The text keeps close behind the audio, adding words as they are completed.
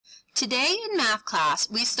Today in math class,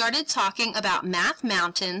 we started talking about math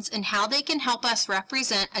mountains and how they can help us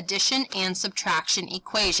represent addition and subtraction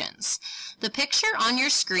equations. The picture on your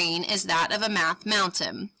screen is that of a math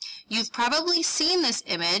mountain. You've probably seen this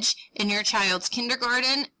image in your child's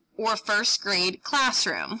kindergarten or first grade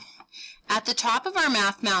classroom. At the top of our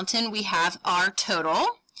math mountain, we have our total,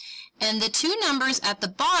 and the two numbers at the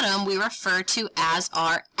bottom we refer to as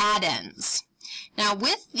our addends. Now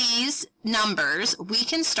with these numbers, we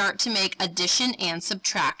can start to make addition and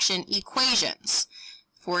subtraction equations.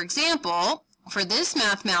 For example, for this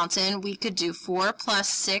math mountain, we could do 4 plus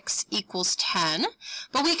 6 equals 10,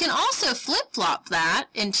 but we can also flip-flop that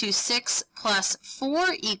into 6 plus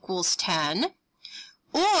 4 equals 10,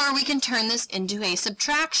 or we can turn this into a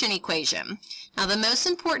subtraction equation. Now the most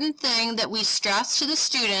important thing that we stress to the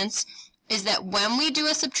students is that when we do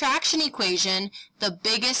a subtraction equation, the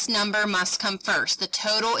biggest number must come first. The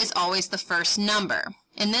total is always the first number.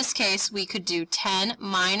 In this case, we could do 10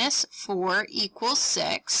 minus 4 equals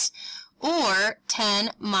 6, or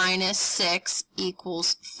 10 minus 6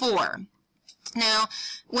 equals 4. Now,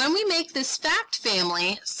 when we make this fact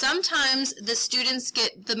family, sometimes the students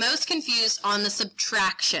get the most confused on the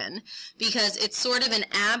subtraction because it's sort of an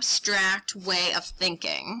abstract way of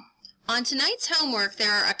thinking. On tonight's homework,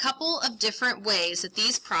 there are a couple of different ways that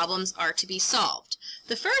these problems are to be solved.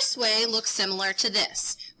 The first way looks similar to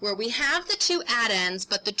this, where we have the two addends,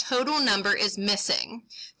 but the total number is missing.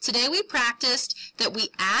 Today we practiced that we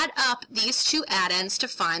add up these two addends to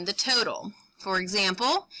find the total. For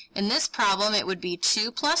example, in this problem it would be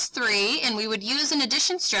 2 plus 3, and we would use an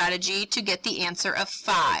addition strategy to get the answer of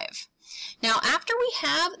 5. Now after we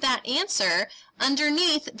have that answer,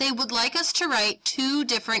 underneath they would like us to write two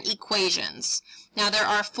different equations. Now there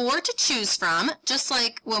are 4 to choose from, just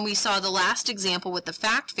like when we saw the last example with the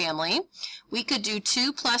fact family. We could do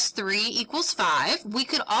 2 plus 3 equals 5. We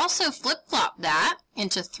could also flip-flop that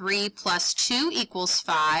into 3 plus 2 equals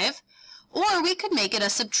 5, or we could make it a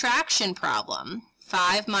subtraction problem.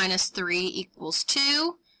 5 minus 3 equals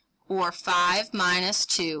 2. Or 5 minus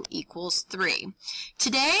 2 equals 3.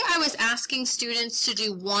 Today I was asking students to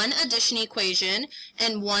do one addition equation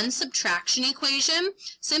and one subtraction equation,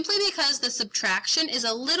 simply because the subtraction is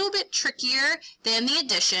a little bit trickier than the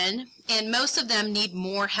addition, and most of them need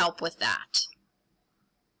more help with that.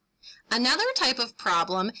 Another type of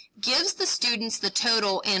problem gives the students the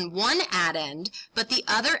total in one addend, but the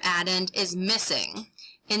other addend is missing.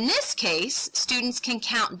 In this case, students can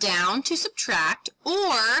count down to subtract,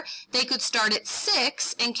 or they could start at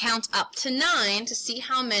 6 and count up to 9 to see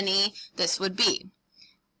how many this would be.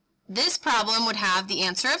 This problem would have the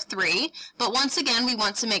answer of 3, but once again we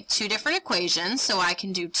want to make two different equations, so I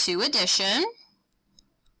can do 2 addition,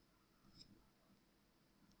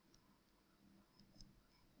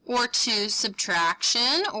 or 2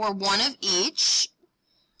 subtraction, or one of each.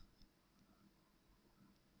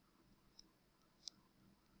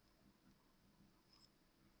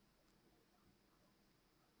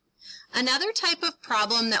 Another type of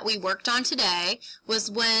problem that we worked on today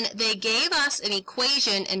was when they gave us an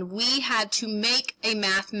equation and we had to make a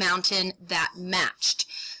math mountain that matched.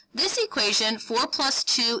 This equation, 4 plus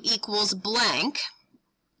 2 equals blank,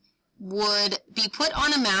 would be put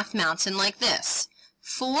on a math mountain like this.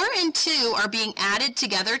 4 and 2 are being added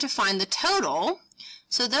together to find the total,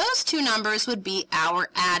 so those two numbers would be our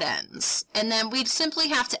addends. And then we'd simply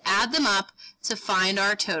have to add them up to find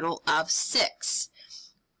our total of 6.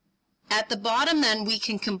 At the bottom then we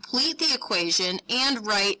can complete the equation and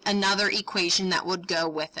write another equation that would go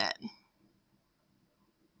with it.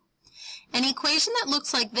 An equation that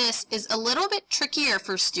looks like this is a little bit trickier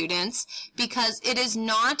for students because it is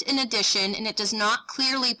not an addition and it does not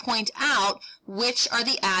clearly point out which are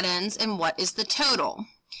the addends and what is the total.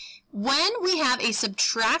 When we have a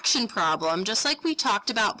subtraction problem, just like we talked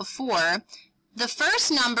about before, the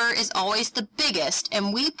first number is always the biggest,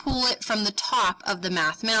 and we pull it from the top of the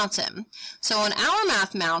math mountain. So on our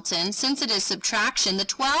math mountain, since it is subtraction, the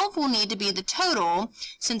 12 will need to be the total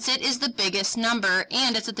since it is the biggest number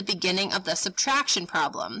and it's at the beginning of the subtraction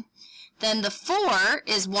problem. Then the 4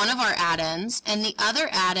 is one of our addends, and the other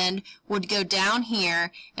addend would go down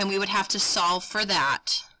here, and we would have to solve for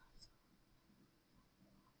that.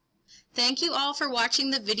 Thank you all for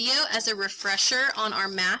watching the video as a refresher on our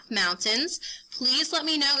math mountains. Please let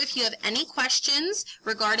me know if you have any questions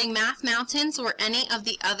regarding math mountains or any of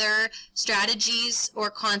the other strategies or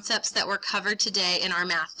concepts that were covered today in our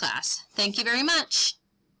math class. Thank you very much.